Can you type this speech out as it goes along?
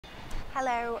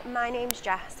Hello, my name's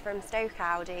Jess from Stoke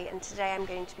Audi, and today I'm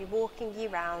going to be walking you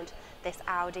around this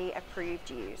Audi approved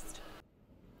used.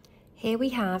 Here we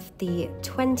have the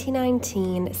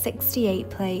 2019 68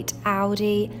 plate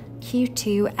Audi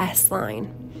Q2 S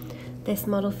line. This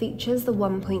model features the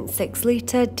 1.6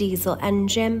 litre diesel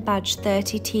engine badge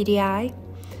 30 TDI.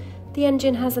 The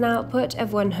engine has an output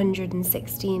of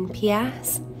 116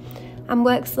 PS and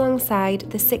works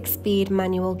alongside the 6-speed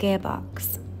manual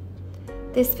gearbox.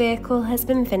 This vehicle has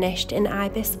been finished in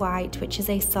Ibis White, which is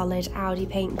a solid Audi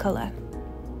paint colour.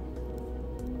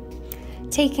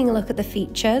 Taking a look at the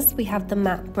features, we have the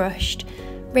matte brushed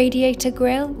radiator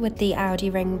grille with the Audi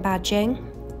ring badging.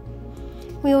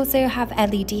 We also have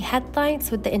LED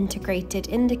headlights with the integrated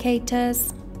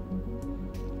indicators.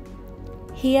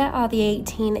 Here are the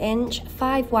 18-inch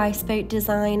 5Y-spoke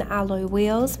design alloy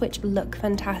wheels, which look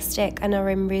fantastic and are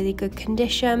in really good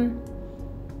condition.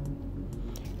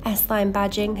 S-line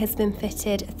badging has been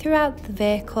fitted throughout the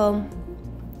vehicle,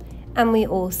 and we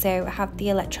also have the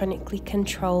electronically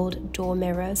controlled door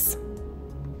mirrors.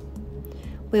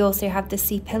 We also have the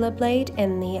C-pillar blade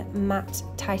in the matte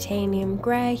titanium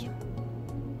grey,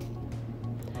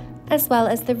 as well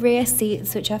as the rear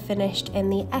seats, which are finished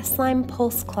in the S-line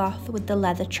pulse cloth with the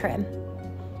leather trim.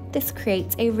 This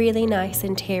creates a really nice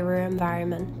interior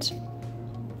environment.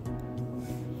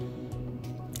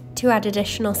 To add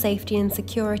additional safety and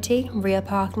security, rear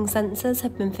parking sensors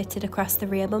have been fitted across the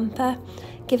rear bumper,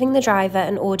 giving the driver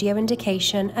an audio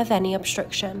indication of any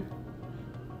obstruction.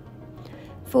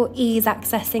 For ease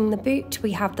accessing the boot,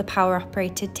 we have the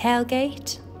power-operated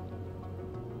tailgate.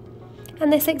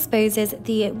 And this exposes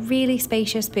the really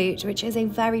spacious boot, which is a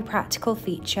very practical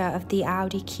feature of the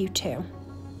Audi Q2.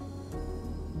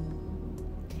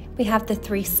 We have the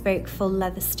 3-spoke full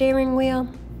leather steering wheel,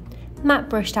 matte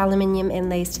brushed aluminium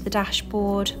inlays to the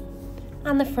dashboard,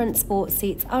 and the front sports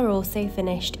seats are also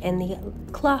finished in the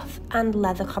cloth and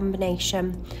leather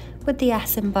combination with the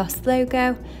S embossed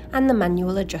logo and the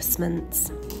manual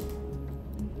adjustments.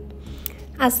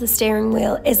 As the steering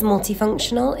wheel is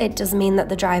multifunctional, it does mean that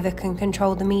the driver can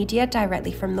control the media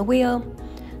directly from the wheel.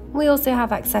 We also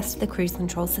have access to the cruise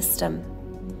control system.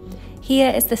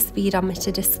 Here is the speedometer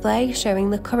display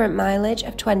showing the current mileage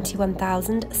of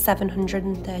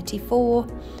 21,734.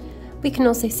 We can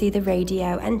also see the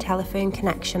radio and telephone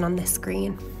connection on this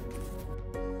screen.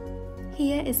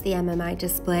 Here is the MMI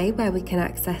display where we can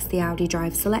access the Audi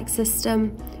Drive Select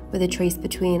system with a choice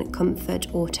between comfort,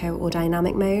 auto or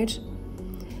dynamic mode.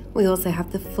 We also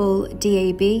have the full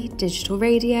DAB digital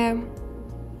radio,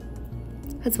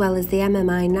 as well as the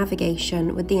MMI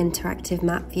navigation with the interactive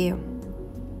map view.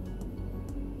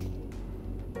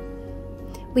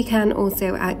 We can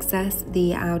also access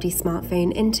the Audi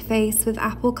smartphone interface with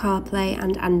Apple CarPlay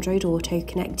and Android Auto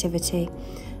connectivity,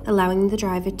 allowing the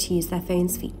driver to use their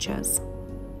phone's features.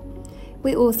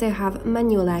 We also have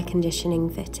manual air conditioning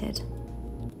fitted.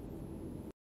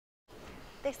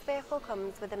 This vehicle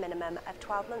comes with a minimum of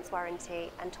 12 months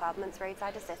warranty and 12 months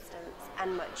roadside assistance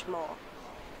and much more.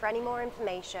 For any more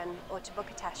information or to book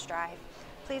a test drive,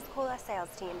 please call our sales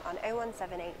team on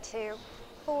 01782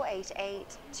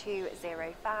 488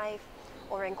 205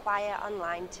 or inquire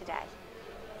online today.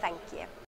 Thank you.